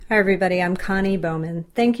Hi, everybody. I'm Connie Bowman.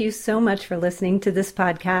 Thank you so much for listening to this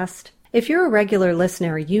podcast. If you're a regular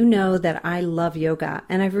listener, you know that I love yoga,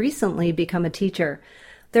 and I've recently become a teacher.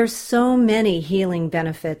 There's so many healing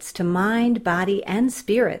benefits to mind, body, and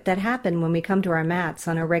spirit that happen when we come to our mats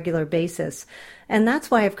on a regular basis. And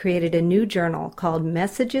that's why I've created a new journal called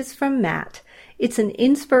Messages from Mat. It's an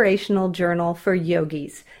inspirational journal for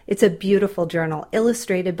yogis. It's a beautiful journal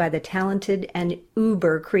illustrated by the talented and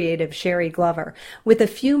uber creative Sherry Glover with a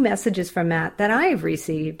few messages from Mat that I've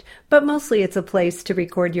received, but mostly it's a place to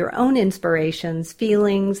record your own inspirations,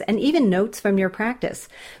 feelings, and even notes from your practice.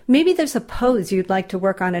 Maybe there's a pose you'd like to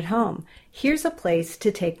work on at home. Here's a place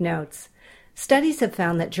to take notes. Studies have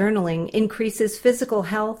found that journaling increases physical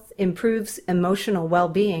health, improves emotional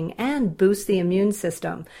well-being, and boosts the immune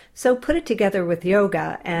system. So put it together with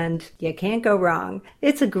yoga, and you can't go wrong.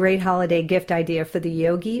 It's a great holiday gift idea for the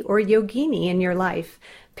yogi or yogini in your life.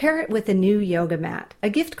 Pair it with a new yoga mat, a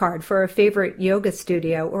gift card for a favorite yoga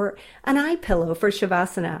studio, or an eye pillow for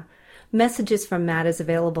Shavasana. Messages from Mat is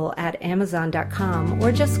available at Amazon.com,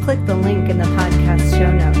 or just click the link in the podcast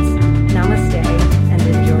show notes. Namaste, and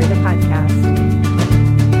enjoy the podcast.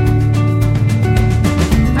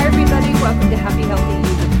 Hi, everybody. Welcome to Happy Healthy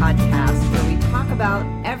Yoga Podcast, where we talk about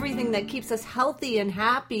everything that keeps us healthy and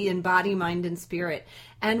happy in body, mind, and spirit.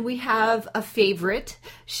 And we have a favorite.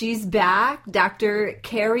 She's back, Dr.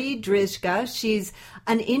 Carrie Drzyzga. She's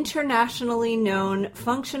an internationally known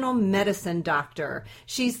functional medicine doctor.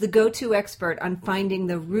 She's the go-to expert on finding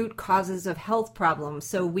the root causes of health problems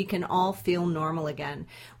so we can all feel normal again.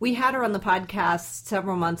 We had her on the podcast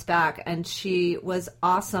several months back, and she was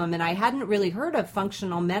awesome. And I hadn't really heard of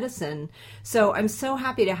functional medicine, so I'm so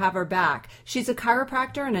happy to have her back. She's a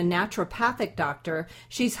chiropractor and a naturopathic doctor.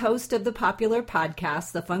 She's host of the popular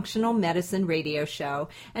podcast, The Functional Medicine Radio Show,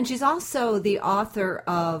 and she's also the author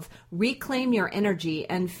of Reclaim Your Energy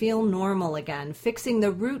and Feel Normal Again, Fixing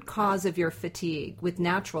the Root Cause of Your Fatigue with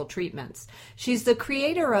Natural Treatments. She's the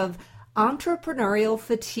creator of Entrepreneurial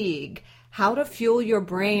Fatigue, How to Fuel Your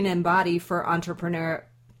Brain and Body for Entrepreneurial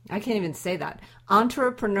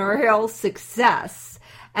Success.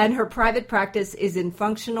 And her private practice is in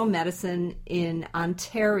functional medicine in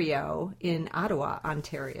Ontario, in Ottawa,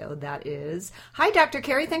 Ontario, that is. Hi, Dr.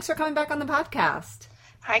 Carrie. Thanks for coming back on the podcast.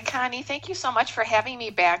 Hi, Connie. Thank you so much for having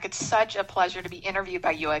me back. It's such a pleasure to be interviewed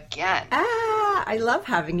by you again. I love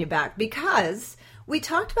having you back because we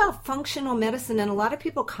talked about functional medicine and a lot of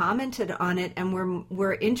people commented on it and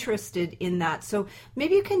we're interested in that. So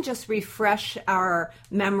maybe you can just refresh our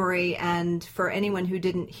memory, and for anyone who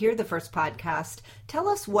didn't hear the first podcast, tell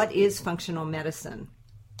us what is functional medicine.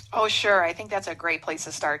 Oh, sure. I think that's a great place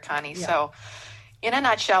to start, Connie. Yeah. So in a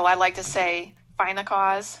nutshell, I like to say, find the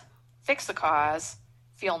cause, fix the cause,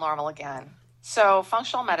 feel normal again. So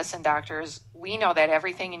functional medicine doctors, we know that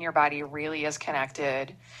everything in your body really is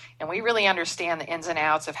connected, and we really understand the ins and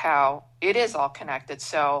outs of how it is all connected.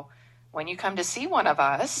 So when you come to see one of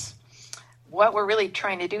us, what we're really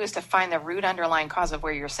trying to do is to find the root underlying cause of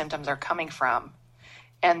where your symptoms are coming from,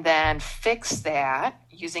 and then fix that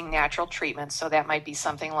using natural treatments. So that might be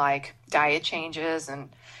something like diet changes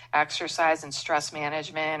and exercise and stress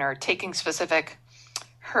management, or taking specific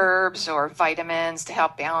herbs or vitamins to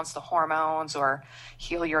help balance the hormones or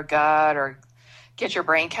heal your gut or get your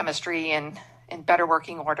brain chemistry in better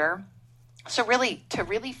working order. So really, to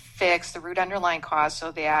really fix the root underlying cause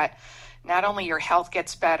so that not only your health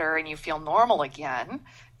gets better and you feel normal again,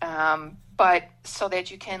 but so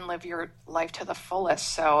that you can live your life to the fullest.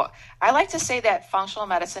 So I like to say that functional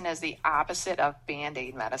medicine is the opposite of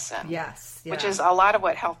Band-Aid medicine. Yes. Yeah. Which is a lot of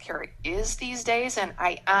what healthcare is these days. And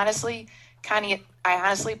I honestly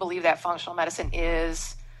believe that functional medicine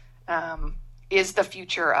is the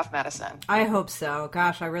future of medicine. I hope so.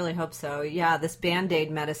 Gosh, I really hope so. Yeah, this Band-Aid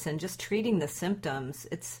medicine, just treating the symptoms,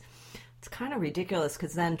 it's kind of ridiculous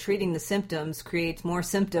because then treating the symptoms creates more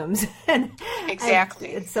symptoms.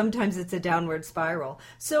 Exactly. And sometimes it's a downward spiral.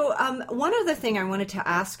 So one other thing I wanted to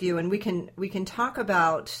ask you, and we can talk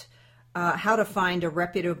about how to find a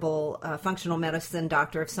reputable functional medicine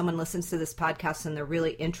doctor if someone listens to this podcast and they're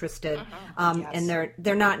really interested, Yes. and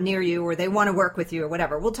they're not near you or they want to work with you or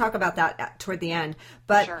whatever. We'll talk about that toward the end.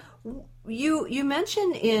 But Sure. You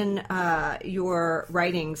mentioned in your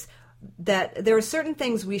writings that there are certain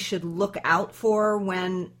things we should look out for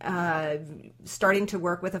when starting to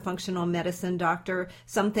work with a functional medicine doctor,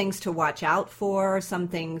 some things to watch out for, some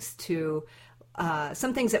things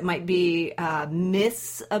that might be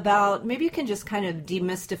myths about. Maybe you can just kind of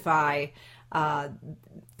demystify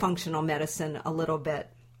functional medicine a little bit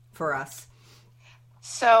for us.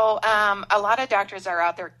 So a lot of doctors are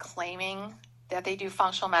out there claiming that they do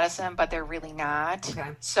functional medicine, but they're really not. Okay.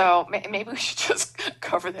 So maybe we should just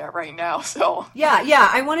cover that right now. So yeah,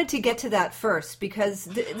 I wanted to get to that first because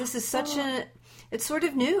this is such it's sort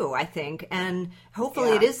of new, I think, and hopefully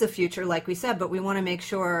it is the future, like we said, but we want to make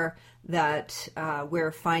sure that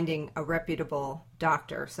we're finding a reputable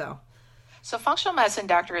doctor. So functional medicine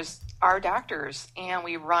doctors are doctors, and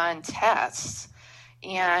we run tests.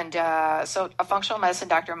 And so a functional medicine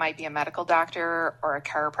doctor might be a medical doctor or a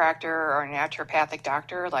chiropractor or a naturopathic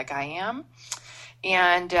doctor like I am.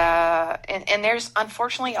 And there's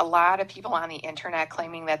unfortunately a lot of people on the internet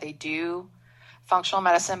claiming that they do functional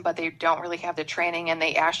medicine, but they don't really have the training, and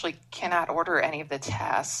they actually cannot order any of the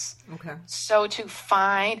tests. Okay. So to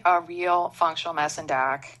find a real functional medicine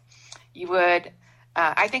doc, you would,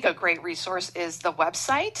 I think a great resource is the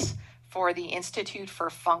website for the Institute for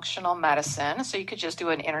Functional Medicine. So you could just do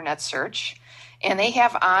an internet search, and they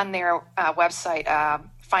have on their website,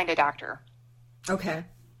 Find a Doctor. Okay.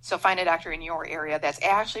 So find a doctor in your area that's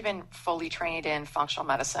actually been fully trained in functional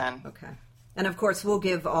medicine. Okay. And of course, we'll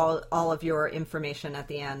give all of your information at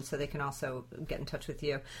the end so they can also get in touch with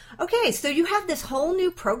you. Okay, so you have this whole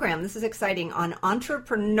new program. This is exciting, on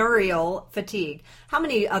entrepreneurial fatigue. How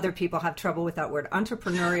many other people have trouble with that word,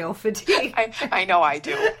 entrepreneurial fatigue? I know I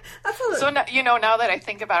do. So, now that I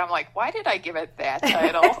think about it, I'm like, why did I give it that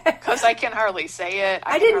title? Because I can hardly say it.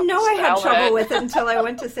 I didn't know I had trouble with it until I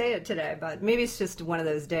went to say it today, but maybe it's just one of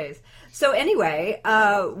those days. So anyway,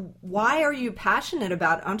 why are you passionate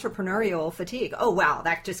about entrepreneurial fatigue? Oh, wow,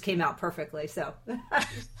 that just came out perfectly. So,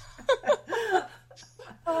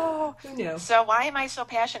 who knew? So why am I so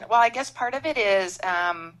passionate? Well, I guess part of it is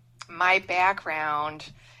my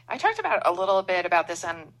background. I talked about a little bit about this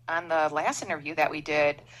on the last interview that we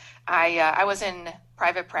did. I was in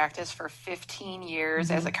private practice for 15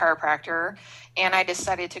 years as a chiropractor, and I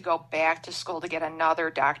decided to go back to school to get another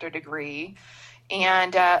doctorate degree.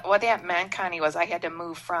 And what that meant, Connie, was I had to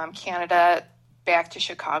move from Canada back to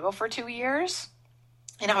Chicago for 2 years.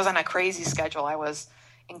 And I was on a crazy schedule. I was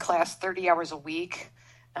in class 30 hours a week,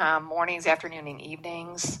 mornings, afternoon, and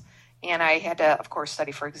evenings. And I had to, of course,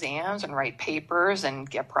 study for exams and write papers and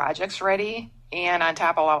get projects ready. And on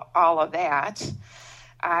top of all of that,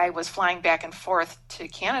 I was flying back and forth to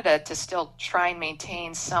Canada to still try and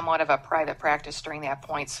maintain somewhat of a private practice during that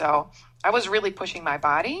point. So I was really pushing my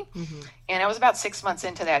body. And it was about 6 months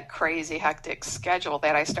into that crazy, hectic schedule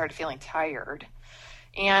that I started feeling tired.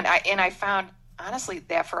 And I found, honestly,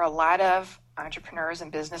 that for a lot of entrepreneurs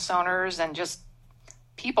and business owners and just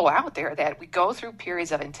people out there, that we go through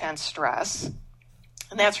periods of intense stress.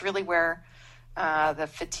 And that's really where the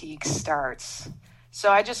fatigue starts.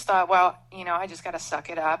 So I just thought, well, I just got to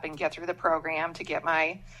suck it up and get through the program to get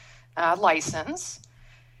my license.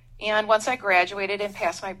 And once I graduated and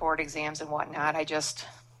passed my board exams and whatnot,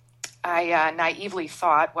 I naively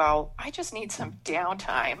thought, well, I just need some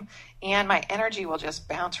downtime and my energy will just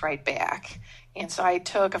bounce right back. And so I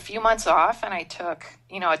took a few months off, and I took,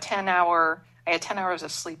 I had 10 hours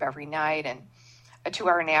of sleep every night and a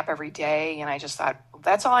 2-hour nap every day. And I just thought, well,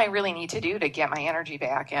 that's all I really need to do to get my energy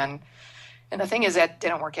back. And the thing is, that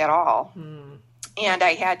didn't work at all. And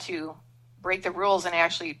I had to break the rules and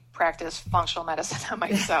actually practice functional medicine on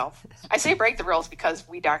myself. I say break the rules because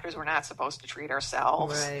we doctors were not supposed to treat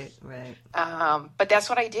ourselves. Right. But that's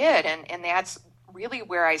what I did. And that's really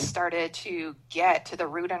where I started to get to the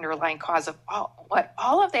root underlying cause of what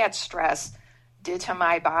all of that stress did to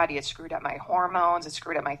my body. It screwed up my hormones. It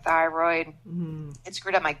screwed up my thyroid. It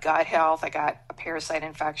screwed up my gut health. I got a parasite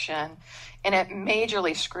infection. And it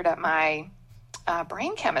majorly screwed up my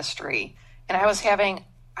brain chemistry. And I was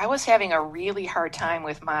having a really hard time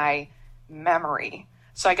with my memory.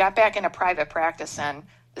 So I got back into private practice, and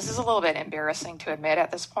this is a little bit embarrassing to admit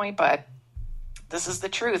at this point, but this is the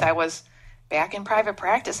truth. I was back in private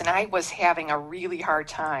practice, and I was having a really hard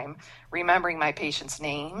time remembering my patients'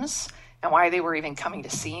 names and why they were even coming to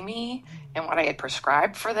see me and what I had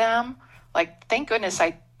prescribed for them. Like, thank goodness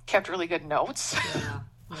I kept really good notes. Yeah.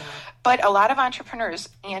 But a lot of entrepreneurs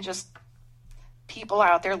and just people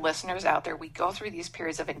out there, listeners out there, we go through these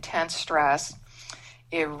periods of intense stress.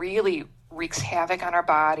 It really wreaks havoc on our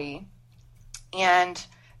body. And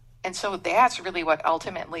so that's really what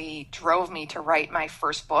ultimately drove me to write my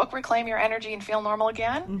first book, Reclaim Your Energy and Feel Normal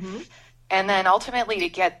Again. And then ultimately to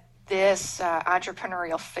get this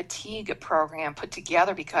entrepreneurial fatigue program put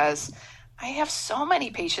together, because I have so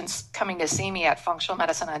many patients coming to see me at Functional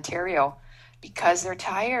Medicine Ontario because they're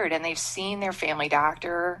tired and they've seen their family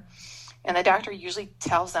doctor. And the doctor usually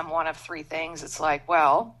tells them one of three things. It's like,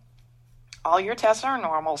 well, all your tests are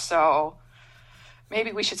normal, so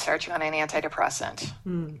maybe we should start you on an antidepressant.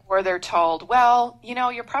 Or they're told, well,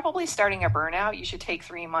 you're probably starting a burnout. You should take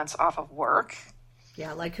 3 months off of work.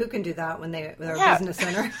 Yeah, like who can do that when they're a business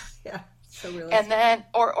owner? Yeah, so realistic. And then,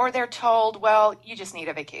 or they're told, well, you just need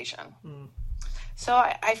a vacation. So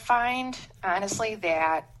I find, honestly,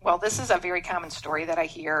 that, well, this is a very common story that I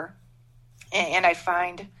hear. And I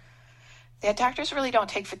find that doctors really don't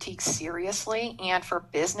take fatigue seriously. And for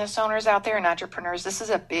business owners out there and entrepreneurs, this is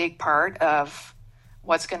a big part of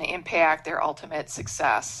what's going to impact their ultimate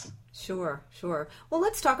success. Sure. Well,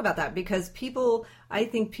 let's talk about that, because I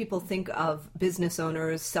think people think of business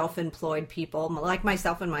owners, self-employed people, like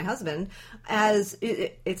myself and my husband, as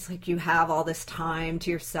it's like you have all this time to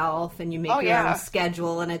yourself and you make your own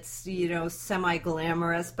schedule, and it's,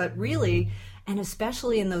 semi-glamorous, but really, and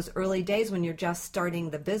especially in those early days when you're just starting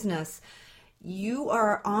the business, you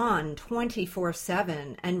are on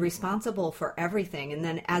 24/7 and responsible for everything. And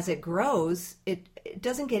then as it grows, it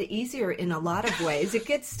doesn't get easier in a lot of ways. It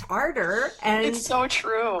gets harder. And it's so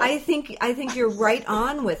true. I think you're right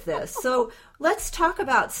on with this. So let's talk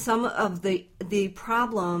about some of the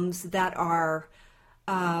problems that are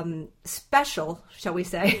special, shall we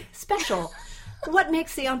say? Special. What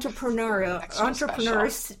makes the entrepreneur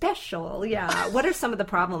special? Yeah. What are some of the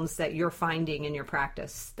problems that you're finding in your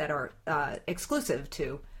practice that are exclusive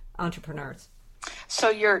to entrepreneurs? So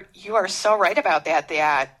you are so right about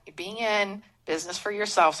that being in business for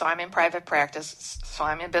yourself. So I'm in private practice. So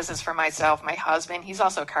I'm in business for myself. My husband, he's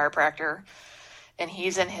also a chiropractor, and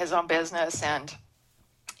he's in his own business. And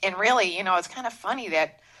really, it's kind of funny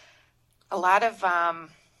that a lot of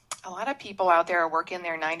people out there are working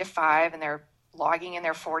their 9 to 5, and they're logging in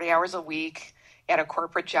their 40 hours a week at a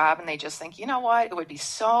corporate job, and they just think, you know what, it would be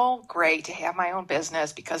so great to have my own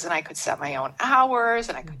business, because then I could set my own hours,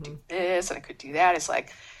 and I could do this, and I could do that. It's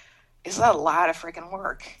like, it's a lot of freaking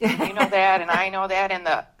work. You know that, and I know that, and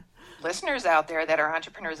the listeners out there that are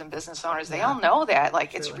entrepreneurs and business owners, they all know that.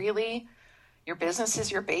 Like, it's really, your business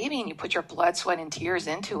is your baby, and you put your blood, sweat, and tears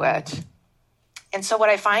into it. And so what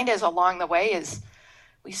I find is along the way is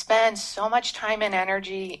we spend so much time and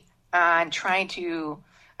energy on trying to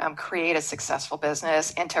create a successful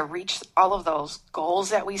business and to reach all of those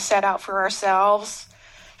goals that we set out for ourselves,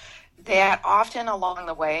 that often along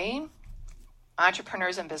the way,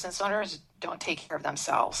 entrepreneurs and business owners don't take care of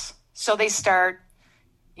themselves. So they start,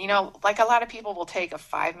 like a lot of people will take a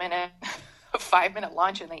 5-minute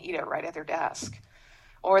lunch and they eat it right at their desk.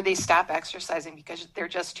 Or they stop exercising because they're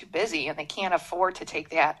just too busy and they can't afford to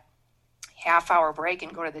take that half-hour break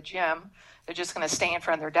and go to the gym. They're just going to stay in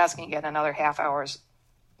front of their desk and get another half hour's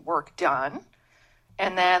work done.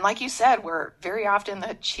 And then, like you said, we're very often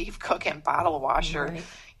the chief cook and bottle washer,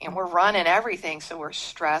 and we're running everything. So we're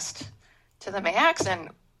stressed to the max. And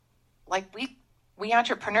like we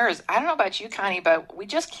entrepreneurs, I don't know about you, Connie, but we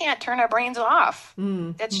just can't turn our brains off.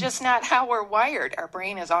 That's just not how we're wired. Our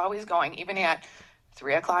brain is always going, even at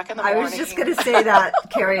 3 o'clock in the morning. I was just going to say that,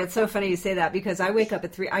 Carrie. It's so funny you say that, because I wake up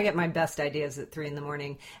at 3. I get my best ideas at 3 in the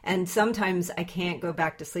morning, and sometimes I can't go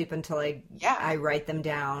back to sleep until I write them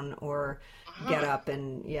down or get up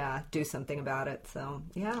and do something about it. So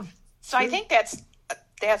So I think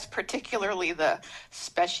that's particularly the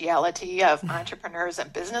speciality of entrepreneurs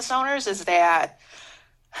and business owners, is that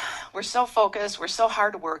we're so focused, we're so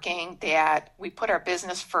hardworking that we put our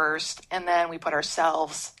business first, and then we put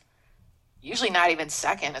ourselves usually not even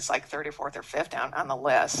second. It's like third or fourth or fifth down on the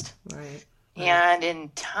list. Right. And in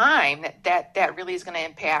time, that really is going to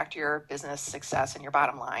impact your business success and your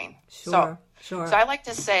bottom line. Sure. So I like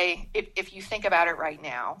to say, if you think about it right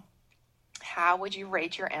now, how would you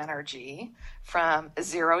rate your energy from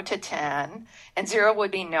 0 to 10? And 0 would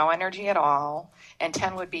be no energy at all, and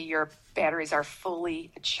 10 would be your batteries are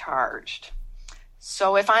fully charged.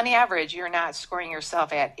 So if on average you're not scoring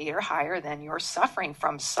yourself at 8 or higher, then you're suffering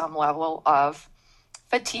from some level of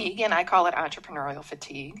fatigue, and I call it entrepreneurial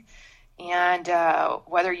fatigue. And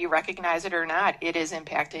whether you recognize it or not, it is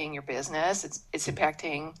impacting your business. It's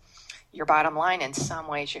impacting your bottom line in some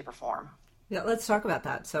way, shape, or form. Yeah, let's talk about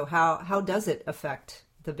that. So how does it affect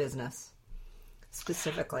the business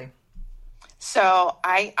specifically? So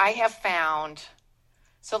I have found.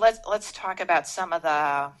 So let's talk about some of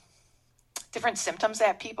the different symptoms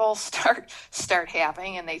that people start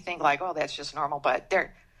having, and they think like, oh, that's just normal. But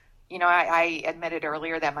they're, I admitted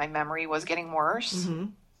earlier that my memory was getting worse.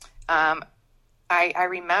 I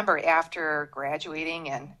remember after graduating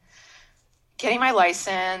and getting my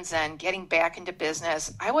license and getting back into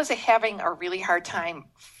business, I was having a really hard time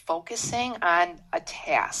focusing on a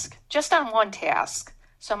task, just on one task.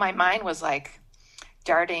 So my mind was like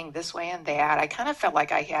darting this way and that. I kind of felt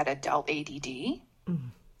like I had adult ADD.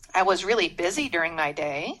 I was really busy during my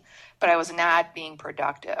day, but I was not being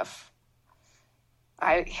productive.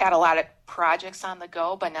 I had a lot of projects on the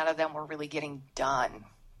go, but none of them were really getting done.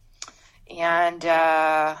 And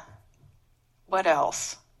what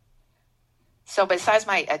else? So besides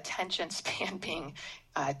my attention span being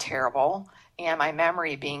terrible and my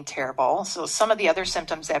memory being terrible, so some of the other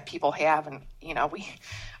symptoms that people have, and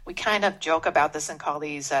we kind of joke about this and call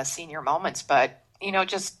these senior moments, but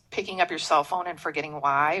just picking up your cell phone and forgetting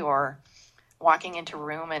why, or walking into a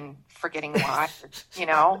room and forgetting why,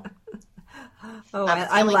 Oh,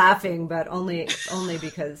 I'm laughing, but only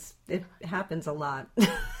because it happens a lot.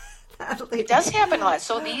 It does happen a lot.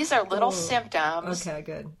 So these are little symptoms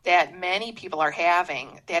that many people are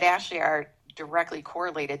having that actually are directly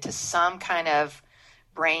correlated to some kind of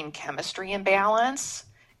brain chemistry imbalance.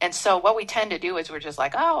 And so what we tend to do is we're just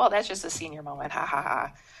like, oh, well, that's just a senior moment, ha ha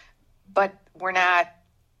ha. But we're not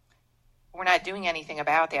doing anything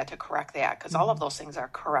about that to correct that, because all of those things are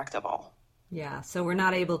correctable. Yeah, so we're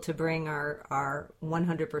not able to bring our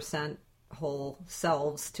 100% whole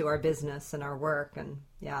selves to our business and our work, and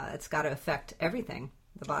it's got to affect everything.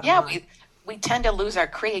 The bottom line. we tend to lose our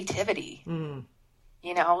creativity.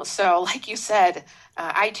 So like you said,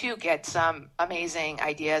 I too get some amazing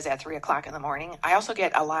ideas at 3:00 in the morning. I also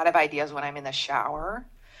get a lot of ideas when I'm in the shower,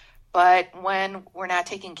 but when we're not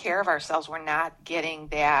taking care of ourselves, we're not getting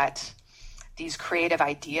that. These creative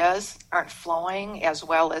ideas aren't flowing as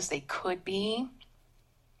well as they could be.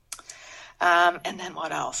 And then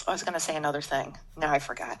what else? I was going to say another thing. Now I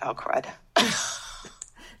forgot. Oh, crud.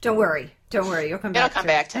 Don't worry. You'll come back. It'll come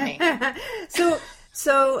back to me.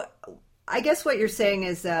 So I guess what you're saying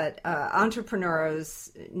is that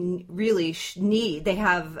entrepreneurs really they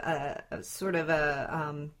have a sort of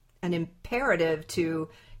an imperative to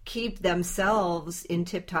keep themselves in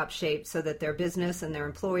tip-top shape so that their business and their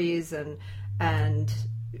employees and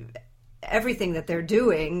everything that they're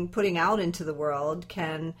doing, putting out into the world,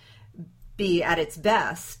 can be at its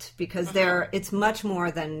best, because it's much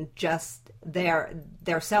more than just their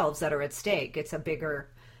selves that are at stake. It's a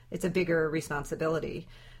bigger responsibility.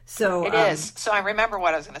 So it is. So I remember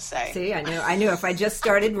what I was going to say. See, I knew if I just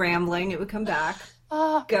started rambling, it would come back.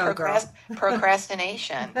 Go, girl.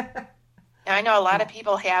 Procrastination. Now, I know a lot of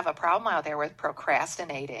people have a problem out there with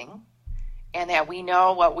procrastinating, and that we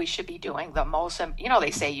know what we should be doing the most.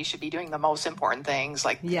 They say you should be doing the most important things,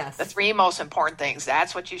 like the 3 most important things.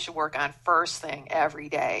 That's what you should work on first thing every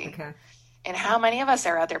day. Okay. And how many of us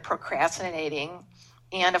are out there procrastinating?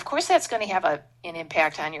 And of course, that's going to have an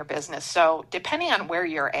impact on your business. So depending on where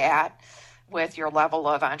you're at with your level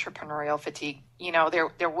of entrepreneurial fatigue,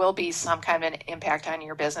 there will be some kind of an impact on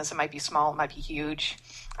your business. It might be small, it might be huge.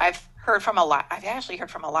 I've actually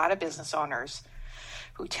heard from a lot of business owners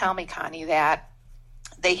who tell me, Connie, that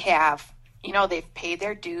they have, they've paid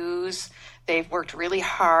their dues, they've worked really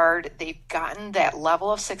hard, they've gotten that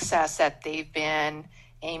level of success that they've been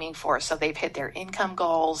aiming for. So they've hit their income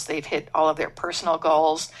goals, they've hit all of their personal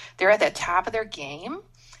goals, they're at the top of their game,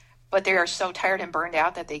 but they are so tired and burned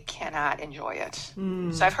out that they cannot enjoy it.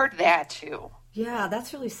 So I've heard that too. Yeah,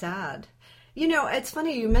 that's really sad. It's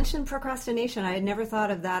funny, you mentioned procrastination. I had never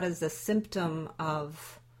thought of that as a symptom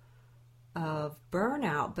of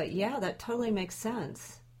burnout, but yeah, that totally makes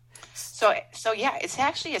sense. So yeah, it's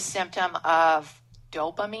actually a symptom of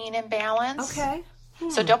dopamine imbalance. Okay.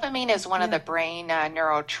 So dopamine is one of the brain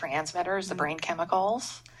neurotransmitters, the brain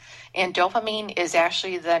chemicals. And dopamine is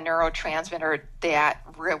actually the neurotransmitter that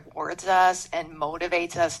rewards us and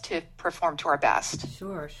motivates us to perform to our best.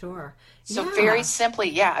 Sure. So very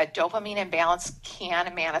simply, a dopamine imbalance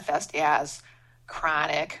can manifest as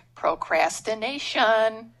chronic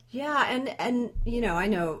procrastination. Yeah, and I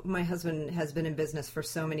know my husband has been in business for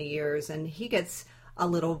so many years, and he gets a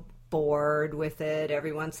little bored with it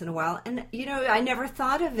every once in a while. And, I never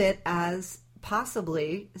thought of it as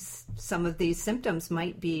possibly some of these symptoms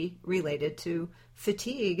might be related to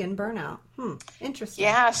fatigue and burnout. Interesting.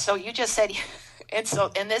 Yeah, so you just said, and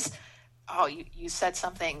so in this, you said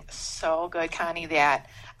something so good, Connie, that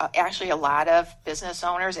actually a lot of business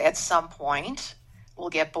owners at some point will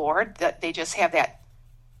get bored, that they just have that,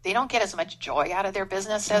 they don't get as much joy out of their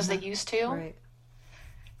business as they used to. Right.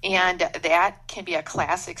 And that can be a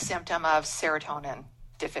classic symptom of serotonin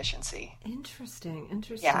deficiency. Interesting.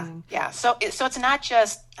 Yeah. So it's not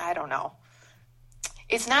just, I don't know.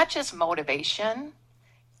 It's not just motivation.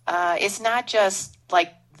 It's not just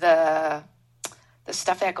like the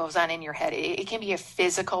stuff that goes on in your head. It can be a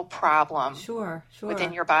physical problem. Sure.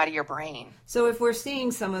 Within your body or brain. So if we're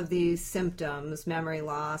seeing some of these symptoms, memory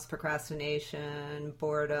loss, procrastination,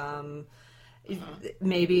 boredom,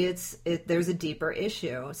 maybe there's a deeper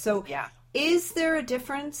issue. So Is there a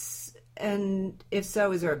difference? And if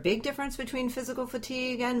so, is there a big difference between physical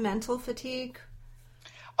fatigue and mental fatigue?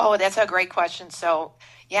 Oh, that's a great question. So,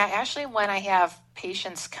 yeah, actually, when I have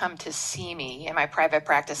patients come to see me in my private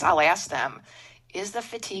practice, I'll ask them, is the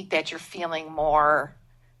fatigue that you're feeling more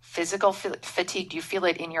physical fatigue? Do you feel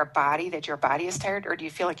it in your body, that your body is tired, or do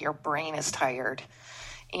you feel like your brain is tired?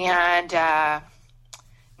 And 9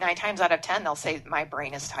 times out of 10, they'll say, my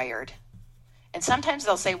brain is tired. And sometimes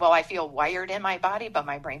they'll say, well, I feel wired in my body, but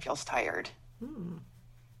my brain feels tired.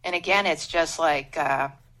 And again, it's just like,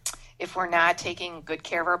 if we're not taking good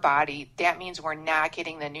care of our body, that means we're not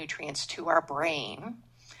getting the nutrients to our brain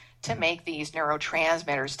to make these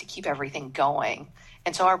neurotransmitters to keep everything going.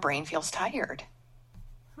 And so our brain feels tired.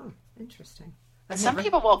 Interesting. And some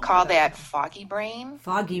people will call that foggy brain.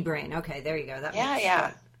 Foggy brain. Okay, there you go. That makes Yeah.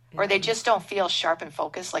 sense. Or they just don't feel sharp and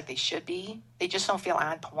focused like they should be. They just don't feel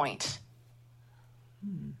on point.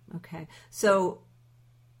 Okay. So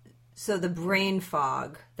the brain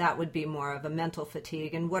fog, that would be more of a mental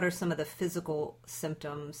fatigue. And what are some of the physical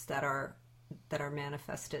symptoms that are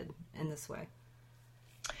manifested in this way?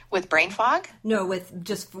 With brain fog? No, with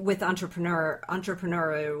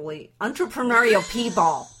entrepreneurial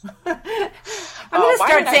people. I'm going to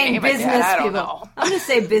start saying business people. I'm going to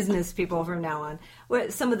say business people from now on.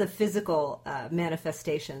 What some of the physical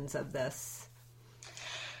manifestations of this?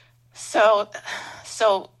 So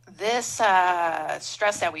this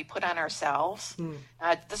stress that we put on ourselves,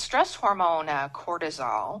 the stress hormone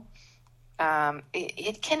cortisol,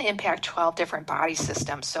 it can impact 12 different body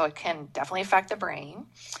systems. So it can definitely affect the brain.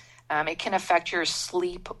 It can affect your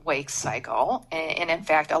sleep-wake cycle. And in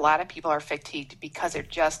fact, a lot of people are fatigued because they're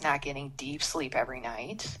just not getting deep sleep every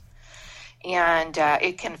night. And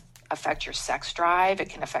it can affect your sex drive. It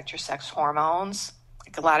can affect your sex hormones.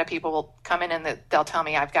 Like a lot of people will come in and they'll tell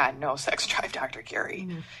me, I've got no sex drive, Dr. Carrie.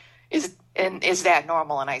 Is that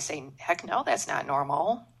normal? And I say, heck no, that's not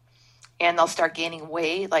normal. And they'll start gaining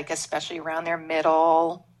weight, like especially around their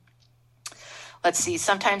middle. Let's see,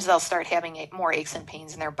 sometimes they'll start having more aches and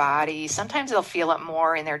pains in their body. Sometimes they'll feel it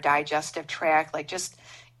more in their digestive tract, like just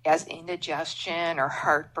as indigestion or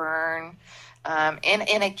heartburn.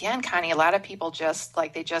 And again, Connie, a lot of people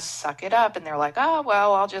they just suck it up and they're like, oh,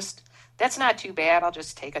 well, that's not too bad. I'll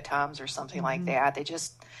just take a Tums or something like that. They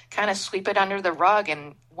just kind of sweep it under the rug.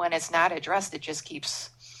 And when it's not addressed, it just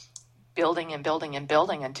keeps building and building and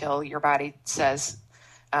building until your body says,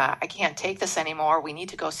 I can't take this anymore. We need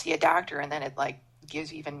to go see a doctor. And then it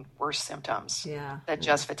gives even worse symptoms than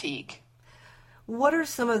just fatigue. What are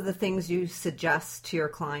some of the things you suggest to your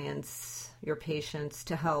clients, your patients,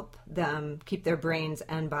 to help them keep their brains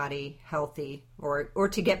and body healthy or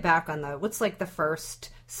to get back on what's the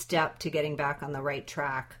first step to getting back on the right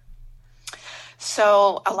track?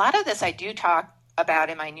 So a lot of this I do talk about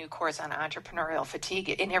in my new course on entrepreneurial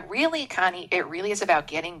fatigue. And it really, Connie, is about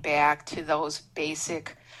getting back to those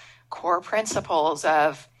basic core principles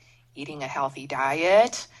of eating a healthy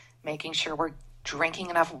diet, making sure we're drinking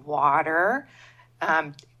enough water,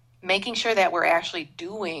 making sure that we're actually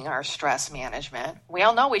doing our stress management. We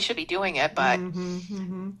all know we should be doing it, but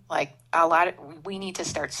we need to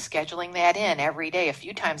start scheduling that in every day, a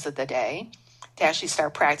few times of the day, to actually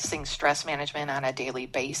start practicing stress management on a daily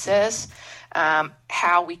basis,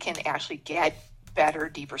 how we can actually get better,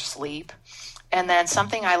 deeper sleep. And then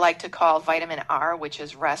something I like to call vitamin R, which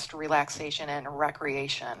is rest, relaxation, and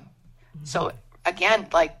recreation. So again,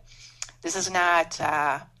 this is not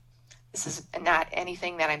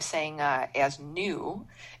anything that I'm saying as new.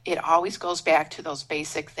 It always goes back to those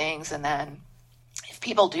basic things. And then if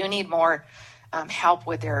people do need more help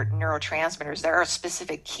with their neurotransmitters, there are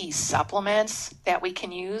specific key supplements that we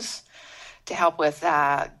can use to help with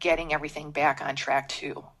getting everything back on track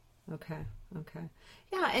too. Okay.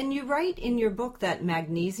 Yeah, and you write in your book that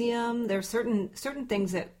magnesium, there are certain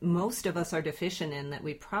things that most of us are deficient in that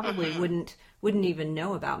we probably wouldn't even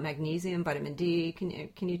know about. Magnesium, vitamin D.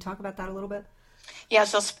 Can you talk about that a little bit? Yeah,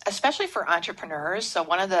 so especially for entrepreneurs, so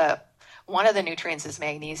one of the nutrients is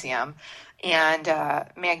magnesium, and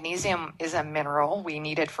magnesium is a mineral. We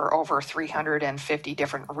need it for over 350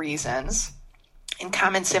 different reasons. And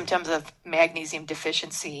common symptoms of magnesium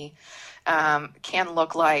deficiency can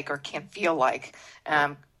look like or can feel like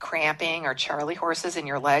cramping or Charlie horses in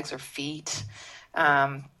your legs or feet,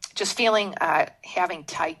 just feeling having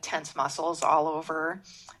tight, tense muscles all over,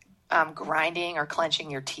 grinding or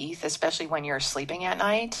clenching your teeth, especially when you're sleeping at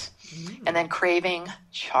night, and then craving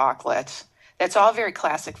chocolate. That's all very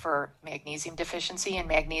classic for magnesium deficiency, and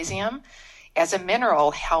magnesium as a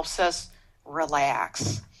mineral helps us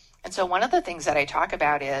relax. And so one of the things that I talk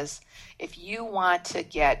about is if you want to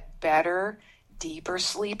get better, deeper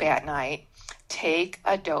sleep at night, take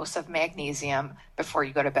a dose of magnesium before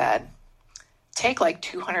you go to bed. Take like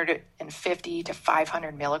 250 to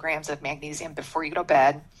 500 milligrams of magnesium before you go to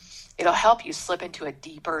bed. It'll help you slip into a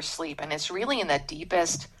deeper sleep. And it's really in the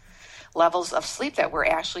deepest levels of sleep that we're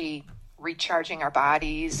actually recharging our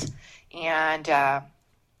bodies and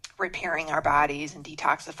repairing our bodies and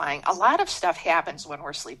detoxifying. A lot of stuff happens when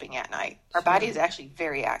we're sleeping at night. Our body is actually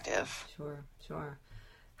very active. Sure.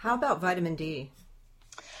 How about vitamin D?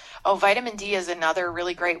 Oh, vitamin D is another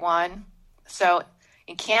really great one. So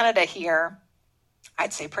in Canada here,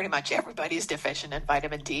 I'd say pretty much everybody's deficient in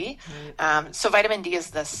vitamin D. Right. So vitamin D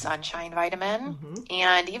is the sunshine vitamin. Mm-hmm.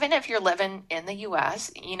 And even if you're living in the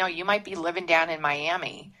U.S., you might be living down in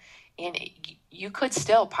Miami, and you could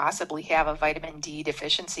still possibly have a vitamin D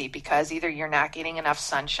deficiency because either you're not getting enough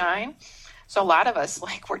sunshine. So a lot of us,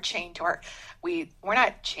 we're chained to we're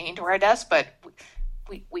not chained to our desks, but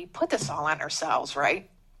we put this all on ourselves, right?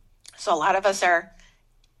 So a lot of us are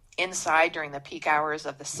inside during the peak hours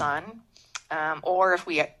of the sun. Or if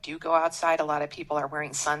we do go outside, a lot of people are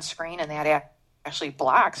wearing sunscreen, and that actually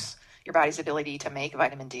blocks your body's ability to make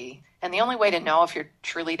vitamin D. And the only way to know if you're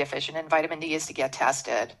truly deficient in vitamin D is to get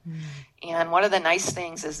tested. And one of the nice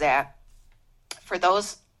things is that for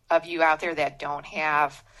those of you out there that don't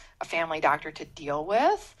have a family doctor to deal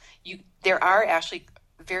with, there are actually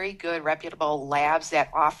very good reputable labs that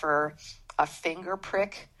offer a finger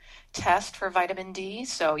prick test for vitamin D.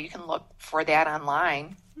 So you can look for that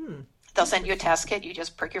online. They'll send you a test kit. You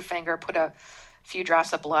just prick your finger, put a few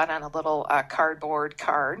drops of blood on a little cardboard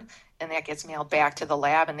card, and that gets mailed back to the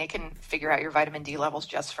lab, and they can figure out your vitamin D levels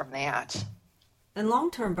just from that. And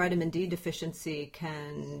long-term vitamin D deficiency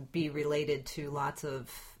can be related to lots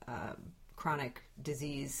of chronic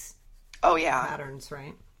disease patterns,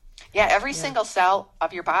 right? Yeah, every single cell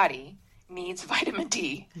of your body needs vitamin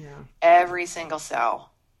D. Yeah. Every single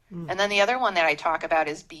cell. And then the other one that I talk about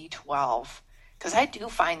is B12. Because I do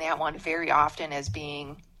find that one very often as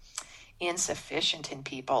being insufficient in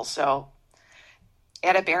people. So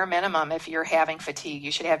at a bare minimum, if you're having fatigue,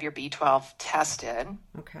 you should have your B12 tested.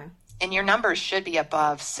 Okay. And your numbers should be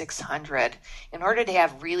above 600 in order to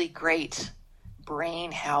have really great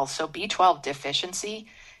brain health. So B12 deficiency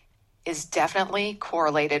is definitely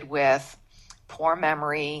correlated with poor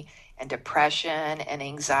memory and depression and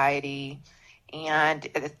anxiety. And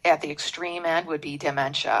at the extreme end would be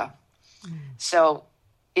dementia. So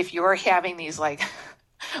if you're having these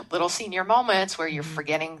little senior moments where you're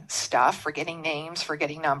forgetting stuff, forgetting names,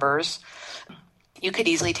 forgetting numbers, you could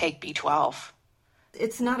easily take B12.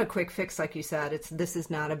 It's not a quick fix, like you said. This is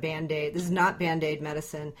not a Band-Aid. This is not Band-Aid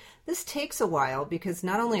medicine. This takes a while because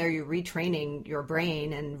not only are you retraining your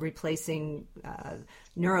brain and replacing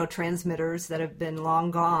neurotransmitters that have been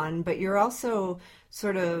long gone, but you're also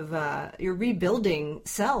sort of you're rebuilding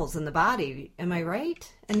cells in the body. Am I right?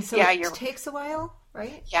 And so it takes a while,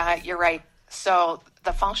 right? Yeah, you're right. So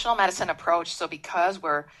the functional medicine approach, so because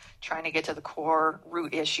we're trying to get to the core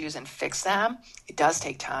root issues and fix them, it does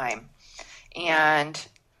take time. And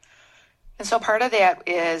so part of that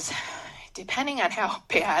is depending on how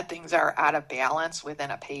bad things are out of balance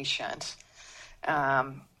within a patient.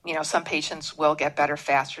 Some patients will get better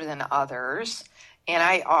faster than others. And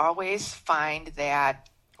I always find that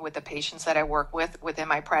with the patients that I work with within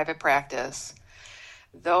my private practice,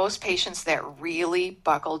 those patients that really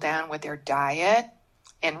buckle down with their diet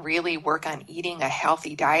and really work on eating a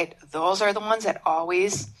healthy diet, those are the ones that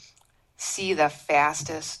always see the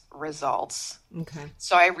fastest results. Okay.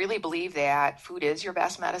 So I really believe that food is your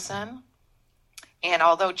best medicine. And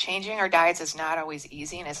although changing our diets is not always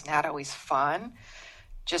easy and it's not always fun,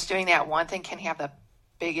 just doing that one thing can have the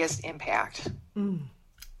biggest impact.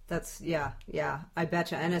 That's, yeah, I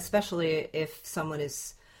betcha. And especially if someone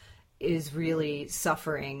is really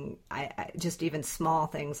suffering, I just even small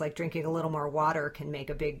things like drinking a little more water can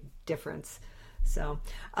make a big difference. So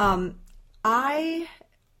I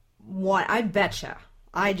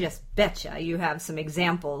just betcha you have some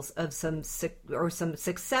examples of some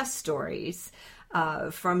success stories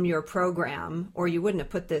from your program, or you wouldn't have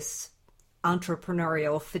put this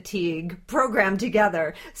entrepreneurial fatigue program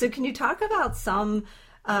together. So can you talk about some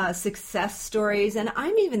success stories? And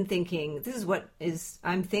I'm even thinking,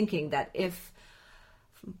 I'm thinking that if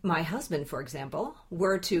my husband, for example,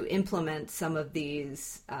 were to implement some of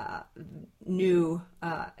these new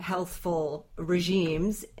healthful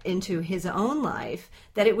regimes into his own life,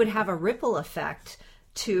 that it would have a ripple effect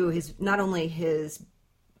to not only his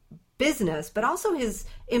business, but also his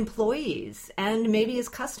employees and maybe his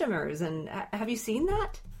customers. And have you seen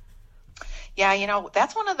that? Yeah,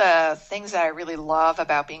 that's one of the things that I really love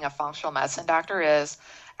about being a functional medicine doctor is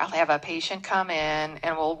I'll have a patient come in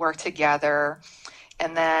and we'll work together,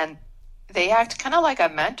 and then they act kind of like a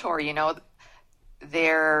mentor.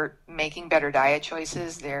 They're making better diet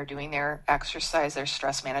choices, they're doing their exercise, their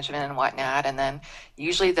stress management and whatnot, and then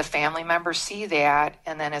usually the family members see that,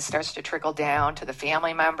 and then it starts to trickle down to the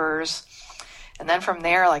family members. And then from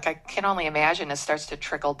there, like I can only imagine it starts to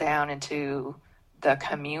trickle down into the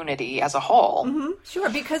community as a whole. Mm-hmm.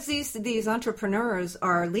 Sure, because these entrepreneurs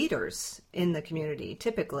are leaders in the community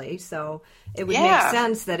typically, so it would make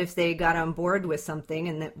sense that if they got on board with something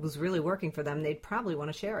and that was really working for them, they'd probably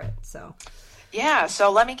want to share it. So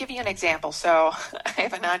let me give you an example. So I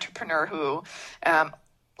have an entrepreneur who,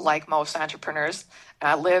 like most entrepreneurs,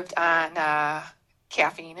 lived on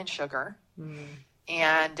caffeine and sugar,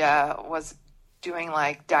 and was doing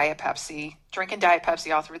like Diet Pepsi, drinking Diet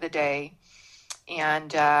Pepsi all through the day.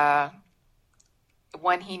 And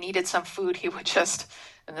when he needed some food, he would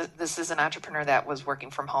and this is an entrepreneur that was working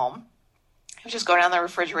from home, he would just go down the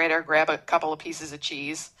refrigerator, grab a couple of pieces of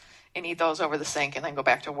cheese, and eat those over the sink, and then go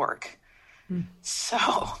back to work. So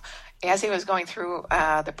as he was going through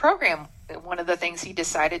the program, one of the things he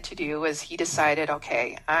decided to do is he decided,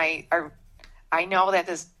 okay, I know that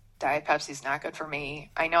this Diet Pepsi is not good for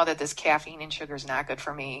me. I know that this caffeine and sugar is not good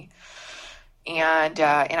for me. And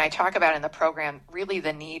I talk about in the program really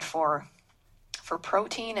the need for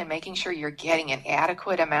protein and making sure you're getting an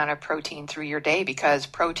adequate amount of protein through your day, because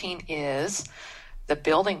protein is the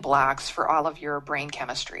building blocks for all of your brain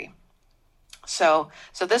chemistry. So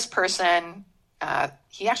this person,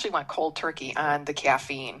 he actually went cold turkey on the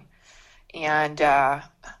caffeine, and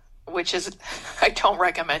which is I don't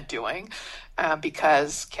recommend doing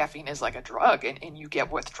because caffeine is like a drug, and you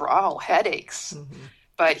get withdrawal headaches. Mm-hmm.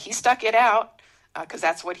 But he stuck it out because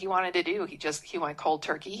that's what he wanted to do. He went cold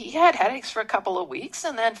turkey. He had headaches for a couple of weeks,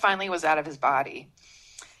 and then finally was out of his body.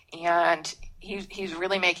 And he's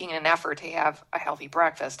really making an effort to have a healthy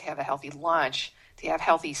breakfast, to have a healthy lunch, to have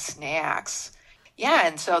healthy snacks. Yeah,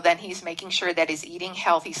 and so then he's making sure that he's eating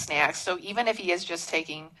healthy snacks. So even if he is just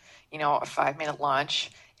taking, a 5-minute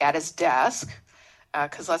lunch at his desk,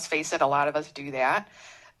 because let's face it, a lot of us do that,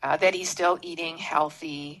 that he's still eating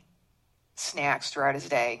healthy snacks throughout his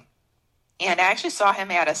day. And I actually saw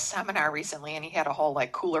him at a seminar recently, and he had a whole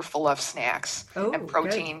cooler full of snacks and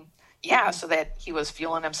protein. Good. Yeah, so that he was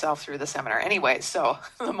fueling himself through the seminar. Anyway, so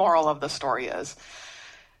the moral of the story is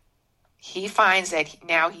he finds that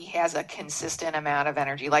now he has a consistent amount of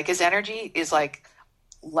energy. Like his energy is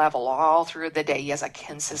level all through the day. He has a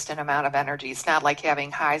consistent amount of energy. It's not like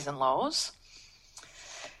having highs and lows.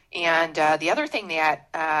 And the other thing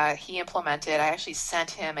that he implemented, I actually sent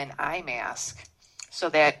him an eye mask so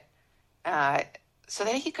that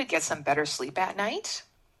he could get some better sleep at night.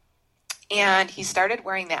 And he started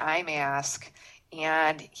wearing the eye mask,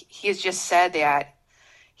 and he has just said that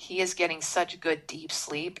he is getting such good deep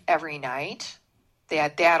sleep every night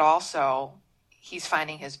that also he's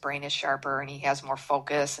finding his brain is sharper and he has more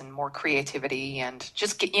focus and more creativity and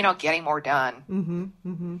just getting more done. Mm-hmm,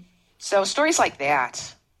 mm-hmm. So stories like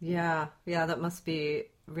that. Yeah, that must be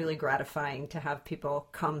really gratifying to have people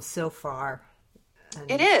come so far.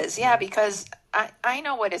 It is, yeah, because I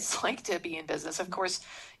know what it's like to be in business. Of course,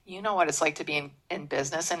 you know what it's like to be in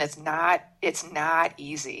business, and it's not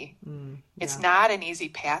easy. It's not an easy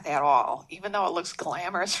path at all. Even though it looks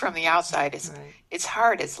glamorous from the outside, it's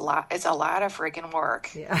hard. It's a lot of freaking work.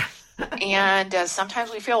 Yeah. And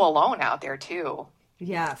sometimes we feel alone out there too.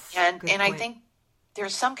 Yes. And I think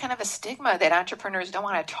there's some kind of a stigma that entrepreneurs don't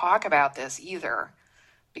want to talk about this either,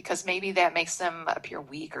 because maybe that makes them appear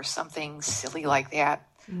weak or something silly like that.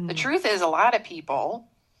 The truth is, a lot of people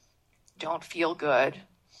don't feel good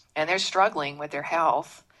and they're struggling with their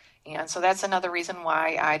health. And so that's another reason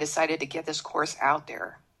why I decided to get this course out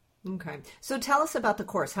there. Okay. So tell us about the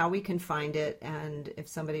course, how we can find it, and if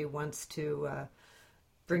somebody wants to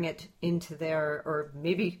bring it into or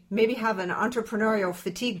maybe have an entrepreneurial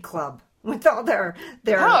fatigue club with all their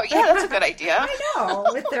Oh, yeah, that's a good idea. I know,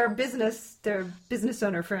 with their business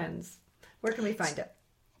owner friends. Where can we find it?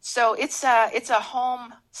 So it's a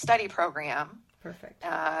home study program. Perfect.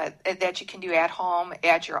 That you can do at home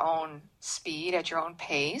at your own speed, at your own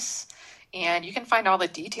pace. And you can find all the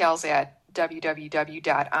details at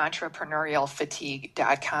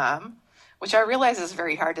www.entrepreneurialfatigue.com, which I realize is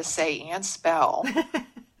very hard to say and spell.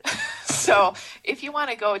 So if you want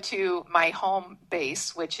to go to my home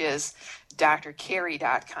base, which is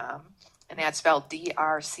drcarri.com, and that's spelled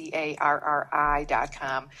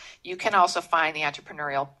DRCARRI.com, you can also find the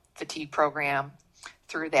Entrepreneurial Fatigue Program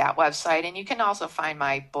through that website. And you can also find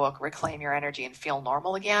my book, Reclaim Your Energy and Feel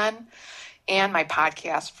Normal Again. and my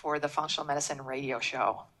podcast for the Functional Medicine Radio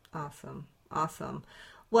Show. Awesome. Awesome.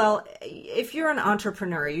 Well, if you're an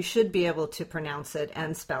entrepreneur, you should be able to pronounce it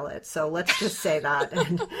and spell it. So let's just say that.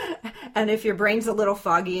 And if your brain's a little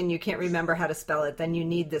foggy and you can't remember how to spell it, then you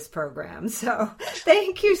need this program. So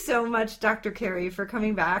thank you so much, Dr. Carey, for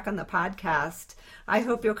coming back on the podcast. I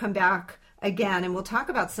hope you'll come back again, and we'll talk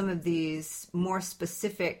about some of these more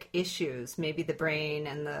specific issues, maybe the brain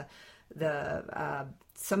and the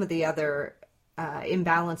some of the other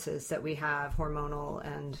imbalances that we have, hormonal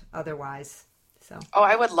and otherwise. So. Oh,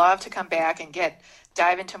 I would love to come back and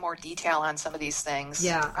dive into more detail on some of these things.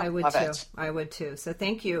 Yeah, I would too. It. I would too. So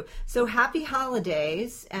thank you. So happy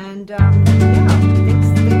holidays, and thanks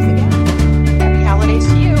again. Happy holidays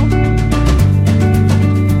to you.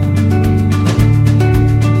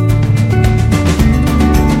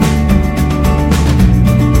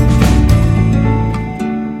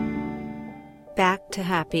 Back to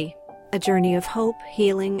Happy. A Journey of Hope,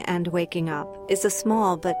 Healing, and Waking Up is a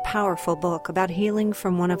small but powerful book about healing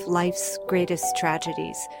from one of life's greatest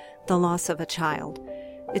tragedies, the loss of a child.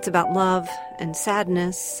 It's about love and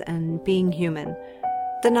sadness and being human.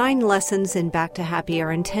 The 9 lessons in Back to Happy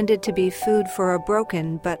are intended to be food for a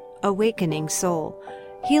broken but awakening soul.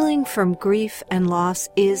 Healing from grief and loss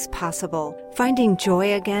is possible. Finding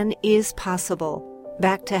joy again is possible.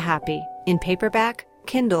 Back to Happy, in paperback,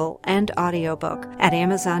 Kindle, and audiobook at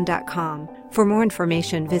Amazon.com. For more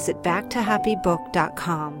information, visit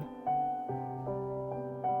backtohappybook.com.